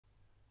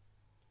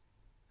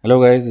Hello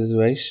guys, this is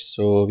Vysh.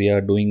 So we are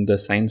doing the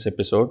science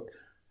episode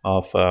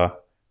of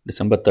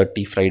December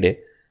 30 Friday,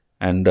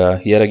 and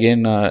here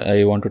again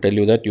I want to tell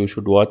you that you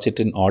should watch it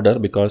in order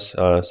because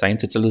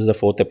science itself is the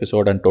fourth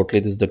episode and totally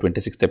this is the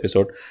 26th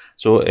episode.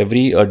 So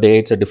every day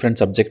it's a different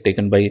subject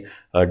taken by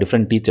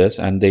different teachers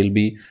and they'll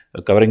be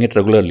covering it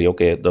regularly.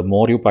 Okay, the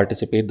more you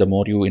participate, the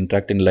more you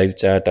interact in live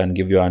chat and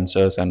give your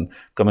answers and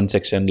comment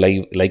section,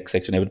 live like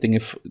section, everything.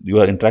 If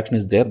your interaction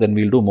is there, then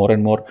we'll do more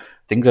and more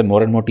things and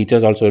more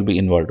teachers also will be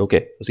involved.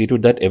 Okay, see to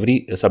that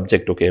every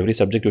subject. Okay, every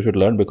subject you should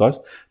learn because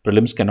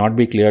prelims cannot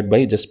be cleared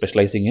by just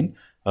specializing in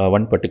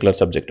one particular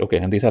subject. Okay,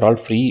 and these are all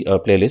free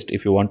playlist.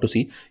 If you want to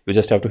see, you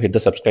just have to hit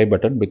the subscribe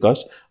button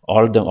because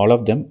all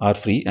of them are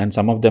free and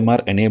some of them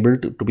are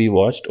enabled to be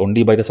watched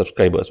only by the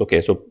subscribers.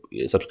 Okay, so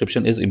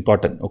subscription is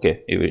important.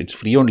 Okay, it's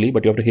free only,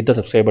 but you have to hit the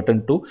subscribe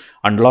button to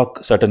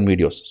unlock certain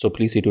videos. So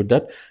please see to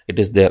that it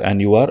is there, and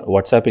you are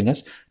WhatsApping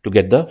us to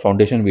get the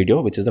foundation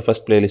video, which is the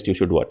first playlist you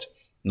should watch.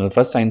 Now, the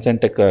first science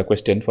and tech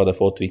question for the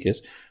fourth week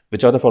is,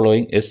 which of the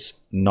following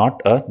is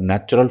not a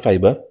natural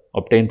fiber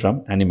obtained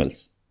from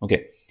animals?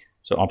 Okay,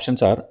 so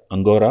options are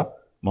angora,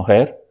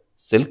 mohair,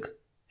 silk,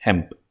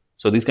 hemp.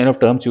 So these kind of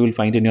terms you will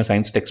find in your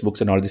science textbooks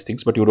and all these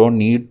things, but you don't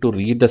need to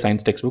read the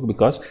science textbook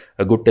because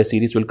a good test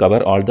series will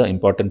cover all the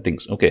important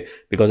things. Okay,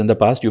 because in the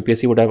past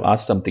UPSC would have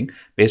asked something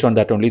based on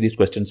that only these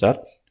questions are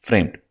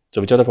framed.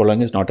 So which of the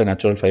following is not a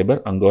natural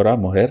fiber? Angora,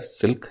 mohair,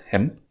 silk,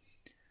 hemp.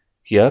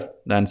 Here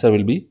the answer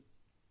will be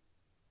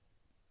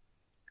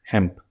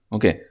hemp.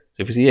 Okay, so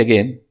if you see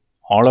again,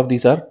 all of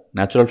these are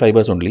natural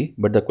fibers only,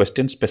 but the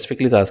question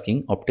specifically is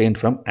asking obtained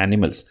from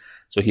animals.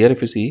 So here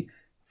if you see,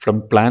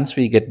 from plants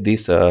we get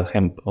this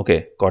hemp.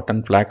 Okay,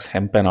 cotton, flax,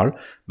 hemp and all,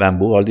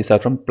 bamboo, all these are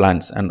from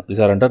plants and these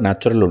are under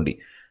natural only.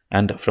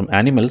 And from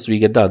animals we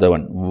get the other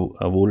one,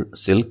 wool,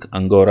 silk,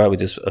 angora,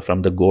 which is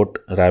from the goat,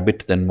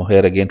 rabbit, then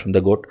mohair again from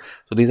the goat.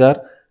 So these are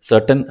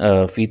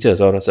certain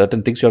features or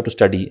certain things you have to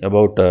study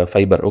about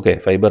fiber. Okay,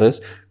 fiber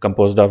is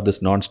composed of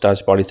this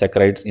non-starch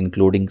polysaccharides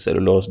including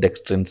cellulose,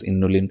 dextrins,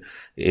 inulin,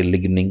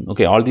 lignin.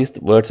 Okay, all these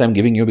words I'm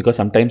giving you because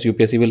sometimes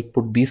UPSC will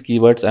put these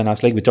keywords and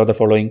ask like which of the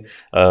following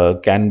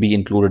can be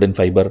included in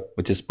fiber,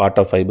 which is part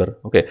of fiber.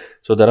 Okay,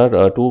 so there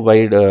are two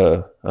wide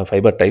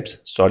fiber types: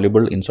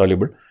 soluble,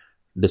 insoluble.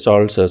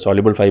 Dissolves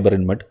soluble fiber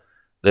in mud.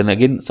 Then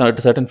again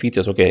certain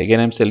features. Okay,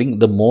 again I'm telling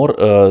the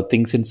more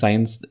things in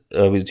science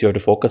which you have to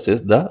focus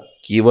is the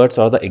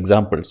keywords or the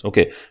examples.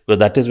 Okay, so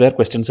that is where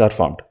questions are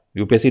formed.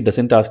 UPSC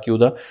doesn't ask you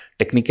the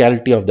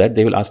technicality of that,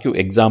 they will ask you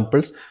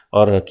examples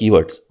or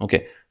keywords.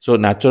 Okay, so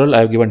natural I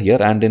have given here,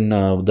 and in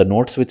the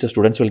notes which the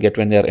students will get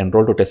when they are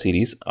enrolled to test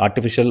series,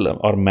 artificial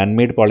or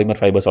man-made polymer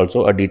fibers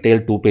also a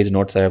detailed 2-page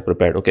notes I have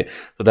prepared. Okay,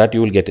 so that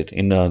you will get it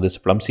in this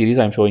plum series.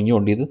 I am showing you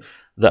only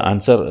the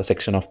answer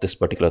section of this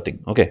particular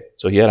thing. Okay,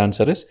 so here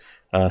answer is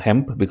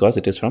hemp because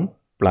it is from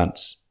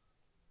plants.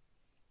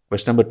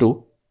 Question number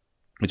 2,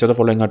 which of the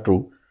following are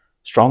true?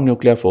 Strong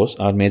nuclear force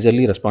are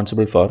majorly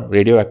responsible for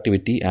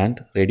radioactivity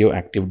and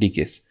radioactive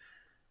decays.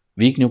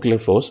 Weak nuclear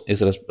force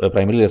is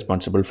primarily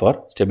responsible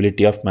for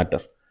stability of matter.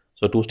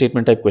 So two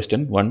statement type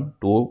question, 1,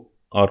 2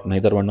 or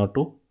neither 1 or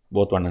 2,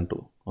 both 1 and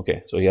 2.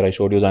 Okay, so here I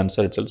showed you the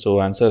answer itself.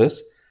 So answer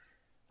is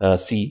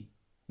C,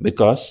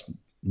 because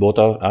both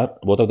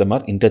of them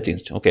are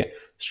interchanged. Okay,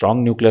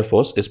 strong nuclear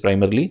force is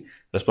primarily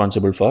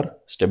responsible for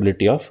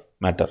stability of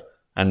matter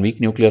and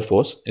weak nuclear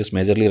force is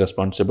majorly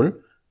responsible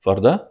for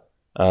the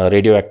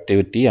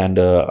radioactivity and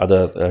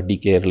other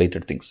decay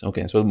related things.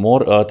 Okay, so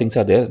more things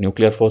are there.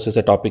 Nuclear force is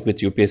a topic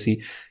which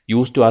UPSC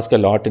used to ask a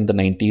lot in the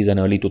 90s and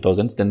early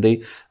 2000s. Then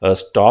they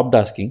stopped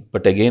asking,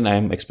 but again I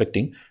am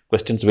expecting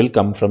questions will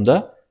come from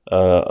the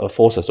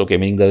forces. Okay,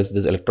 meaning there is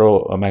this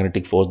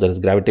electromagnetic force, there is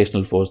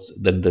gravitational force,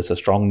 then there's a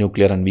strong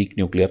nuclear and weak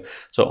nuclear.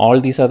 So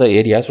all these are the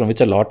areas from which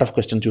a lot of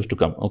questions used to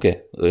come.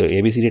 Okay,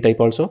 ABCD type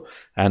also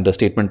and the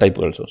statement type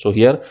also. So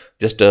here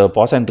just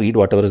pause and read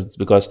whatever is,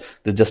 because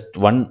there's just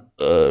one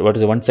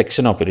one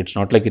section of it. It's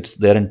not like it's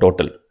there in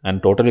total.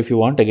 And total, if you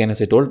want, again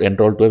as I told,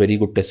 enroll to a very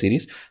good test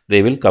series,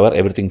 they will cover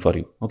everything for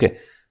you. Okay,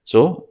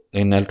 so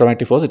in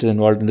electromagnetic force it is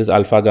involved in this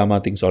alpha gamma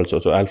things also.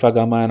 So alpha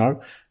gamma and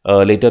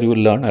all later you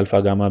will learn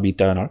alpha gamma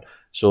beta and all.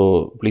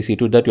 So please see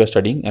to that you are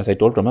studying as I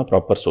told from a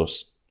proper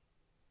source.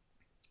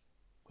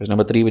 Question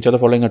number 3, which of the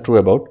following are true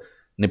about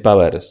Nipah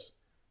virus?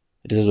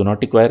 It is a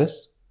zoonotic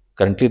virus.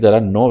 Currently there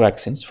are no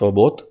vaccines for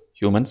both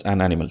humans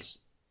and animals.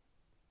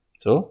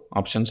 So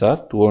options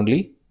are 2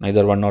 only,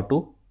 neither 1 or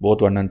 2,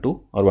 both 1 and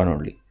 2 or 1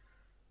 only.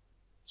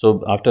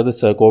 So after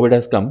this COVID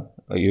has come,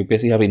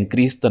 UPSC have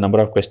increased the number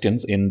of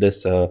questions in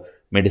this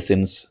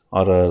medicines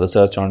or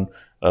research on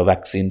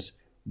vaccines,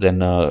 then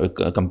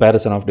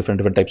comparison of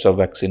different types of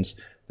vaccines,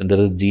 then there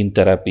is gene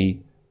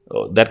therapy.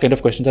 That kind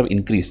of questions have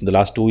increased. In the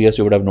last 2 years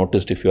you would have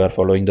noticed if you are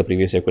following the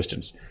previous year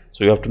questions.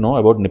 So you have to know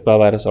about Nipah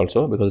virus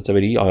also because it's a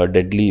very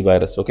deadly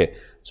virus. Okay,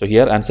 so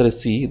here answer is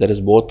C, that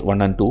is both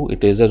 1 and 2.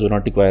 It is a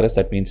zoonotic virus,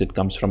 that means it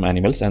comes from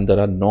animals and there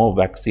are no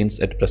vaccines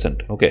at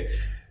present. Okay,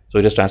 so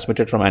it is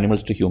transmitted from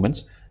animals to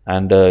humans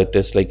and it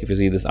is like, if you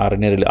see this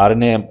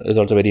RNA is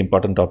also very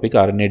important topic.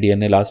 RNA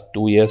DNA last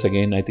 2 years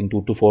again, I think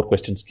 2 to 4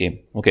 questions came.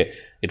 Okay,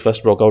 it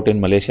first broke out in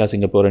Malaysia,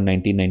 Singapore in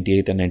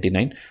 1998 and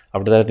 99.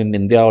 After that in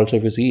India also,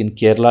 if you see in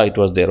Kerala it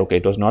was there. Okay,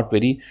 it was not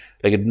very,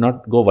 like, it did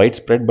not go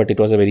widespread, but it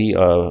was a very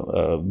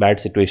bad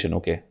situation.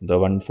 Okay, the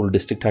one full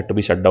district had to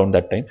be shut down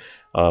that time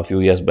a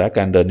few years back,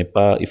 and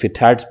Nipah, if it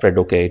had spread,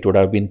 okay, it would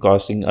have been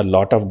causing a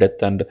lot of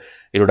death and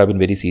it would have been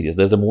very serious.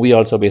 There's a movie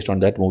also based on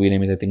that. Movie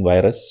name is, I think,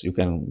 Virus. You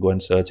can go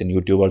and search in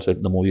YouTube also.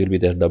 The movie will be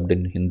there, dubbed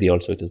in Hindi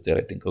also, it is there,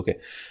 I think. Okay,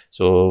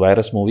 so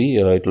Virus movie,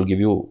 it will give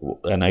you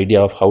an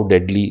idea of how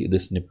deadly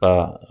this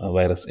Nipah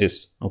virus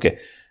is. Okay,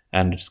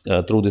 and it's,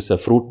 through this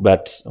fruit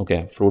bats.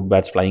 Okay, fruit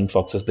bats, flying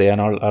foxes, they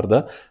and all are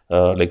the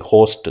like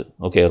host,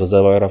 okay,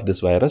 reservoir of this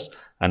virus.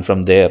 And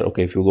from there,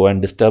 okay, if you go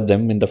and disturb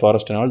them in the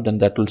forest and all, then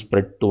that will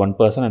spread to one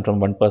person, and from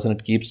one person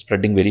it keeps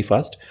spreading very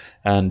fast,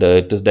 and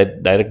it is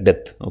that direct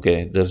death.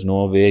 Okay, there's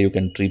no way you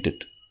can treat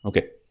it.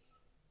 Okay,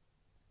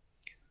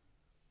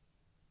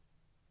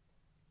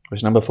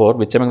 question number 4,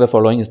 which among the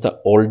following is the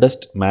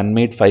oldest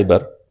man-made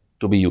fiber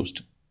to be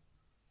used?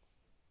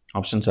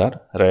 Options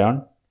are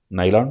rayon,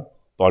 nylon,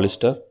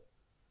 polyester,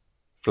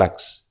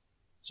 flax.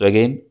 So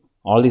again,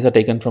 all these are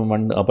taken from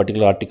one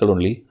particular article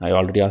only. I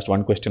already asked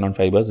one question on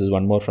fibers. There is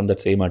one more from that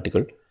same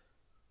article.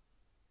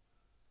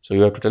 So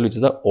you have to tell which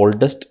is the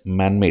oldest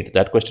man-made.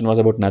 That question was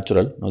about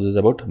natural. Now this is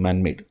about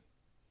man-made.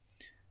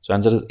 So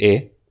answer is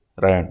A,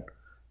 rayon.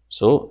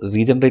 So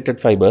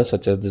regenerated fibers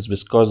such as this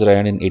viscose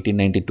rayon in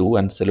 1892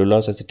 and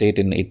cellulose acetate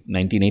in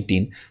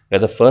 1918 were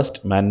the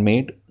first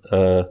man-made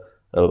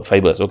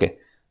fibers. Okay.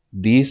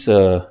 These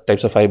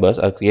types of fibers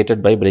are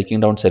created by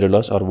breaking down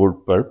cellulose or wood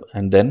pulp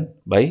and then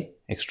by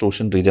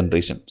extrusion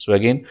regeneration. So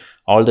again,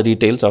 all the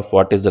details of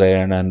what is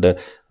rayon and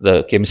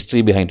the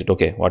chemistry behind it,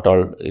 okay, what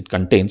all it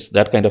contains,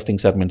 that kind of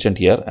things are mentioned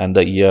here, and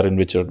the year in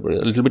which, a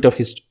little bit of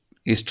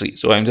history.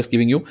 So I'm just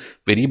giving you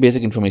very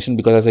basic information,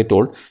 because as I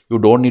told, you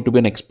don't need to be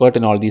an expert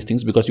in all these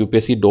things, because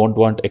UPSC don't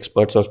want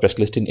experts or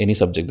specialists in any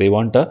subject. They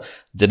want a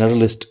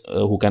generalist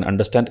who can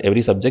understand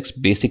every subject's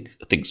basic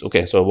things.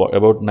 Okay, so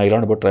about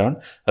nylon, about rayon,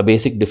 a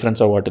basic difference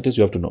of what it is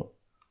you have to know.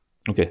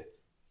 Okay,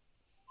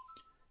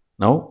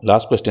 now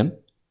last question.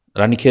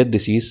 Ranicate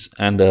disease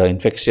and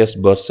infectious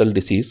bursal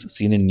disease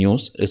seen in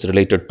news is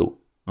related to,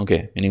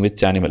 okay, meaning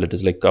which animal? It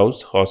is like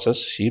cows, horses,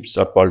 sheep,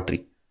 or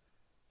poultry.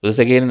 So this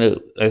again,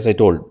 as I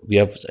told, we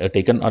have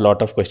taken a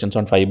lot of questions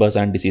on fibers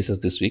and diseases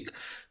this week.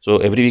 So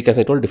every week, as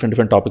I told,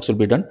 different topics will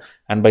be done,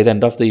 and by the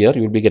end of the year,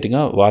 you will be getting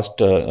a vast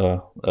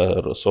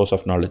source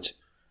of knowledge.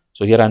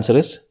 So here answer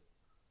is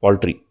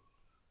poultry.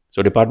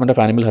 So Department of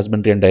Animal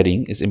Husbandry and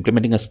Dairying is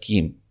implementing a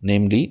scheme,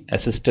 namely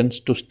Assistance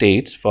to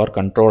States for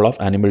Control of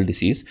Animal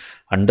Disease,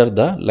 under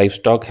the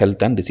Livestock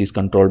Health and Disease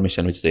Control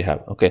Mission, which they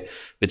have, okay,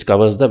 which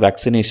covers the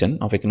vaccination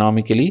of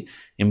economically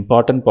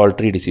important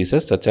poultry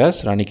diseases such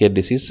as Ranicate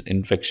disease,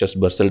 infectious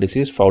bursal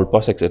disease, fowl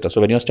pox, etc.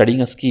 So when you are studying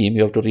a scheme,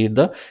 you have to read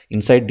the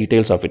inside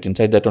details of it.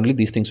 Inside that only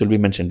these things will be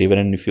mentioned.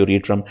 Even if you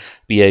read from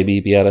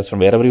PIB, PRS, from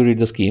wherever you read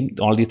the scheme,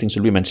 all these things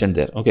will be mentioned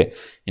there, okay,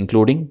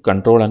 including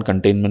control and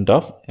containment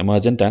of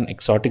emergent and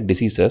exotic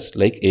diseases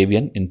like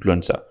avian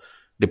influenza.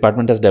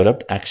 Department has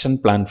developed action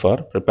plan for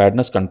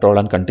preparedness, control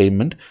and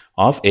containment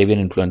of avian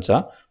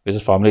influenza, which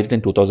was formulated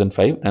in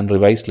 2005 and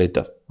revised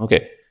later.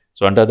 Okay,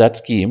 so under that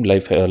scheme,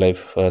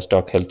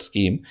 livestock health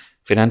scheme,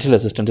 financial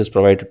assistance is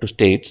provided to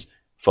states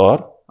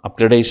for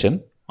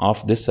upgradation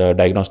of this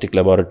diagnostic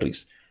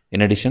laboratories.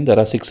 In addition, there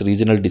are 6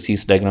 regional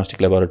disease diagnostic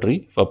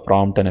laboratory for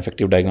prompt and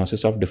effective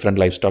diagnosis of different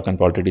livestock and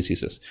poultry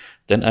diseases.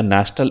 Then a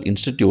National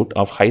Institute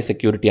of High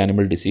Security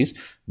Animal Disease,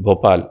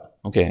 Bhopal.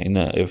 Okay,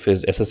 if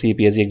it's SSC,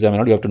 PSC exam,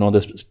 you have to know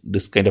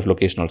this kind of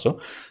location also.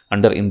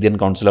 Under Indian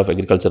Council of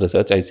Agriculture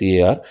Research,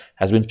 ICAR,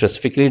 has been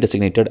specifically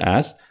designated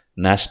as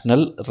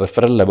National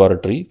Referral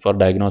Laboratory for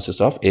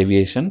Diagnosis of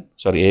avian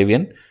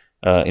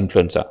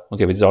influenza.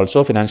 Okay, which is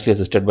also financially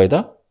assisted by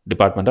the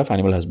Department of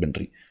Animal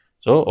Husbandry.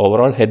 So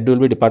overall head will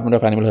be Department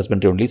of Animal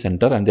Husbandry only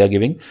center, and they are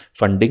giving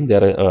funding, they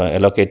are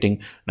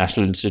allocating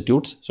national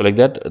institutes. So like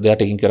that, they are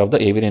taking care of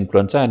the avian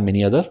influenza and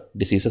many other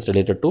diseases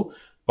related to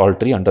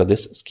poultry under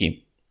this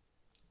scheme.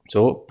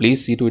 So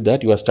please see to it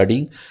that you are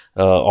studying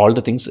all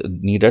the things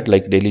needed,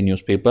 like daily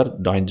newspaper,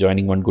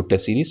 joining one good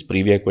test series,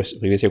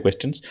 previous year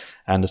questions,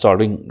 and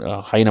solving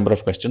a high number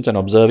of questions and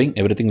observing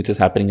everything which is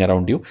happening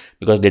around you,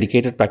 because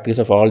dedicated practice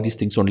of all these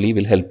things only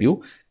will help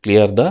you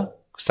clear the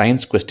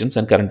science questions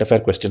and current affair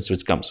questions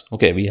which comes.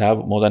 Okay, we have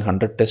more than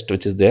 100 tests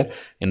which is there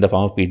in the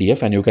form of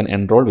PDF, and you can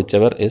enroll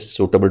whichever is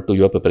suitable to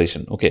your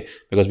preparation. Okay,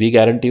 because we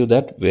guarantee you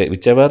that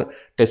whichever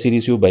test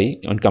series you buy,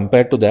 and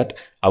compared to that,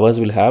 ours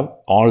will have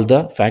all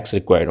the facts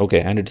required. Okay,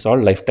 and it's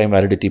all lifetime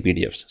validity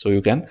PDFs, so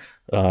you can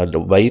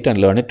buy it and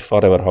learn it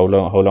forever, how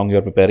long you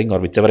are preparing, or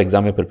whichever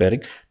exam you are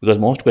preparing, because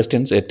most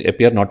questions it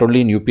appear not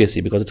only in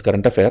UPSC because it's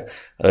current affair,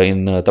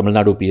 in Tamil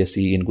Nadu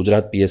PSC, in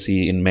Gujarat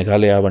PSC, in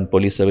Meghalaya one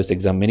police service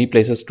exam, many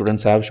places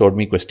students have showed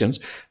me questions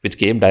which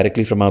came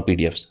directly from our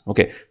PDFs.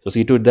 Okay, so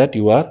see to it that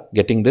you are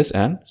getting this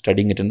and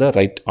studying it in the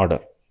right order.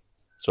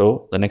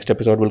 So the next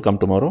episode will come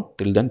tomorrow.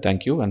 Till then,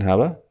 thank you and have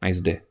a nice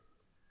day.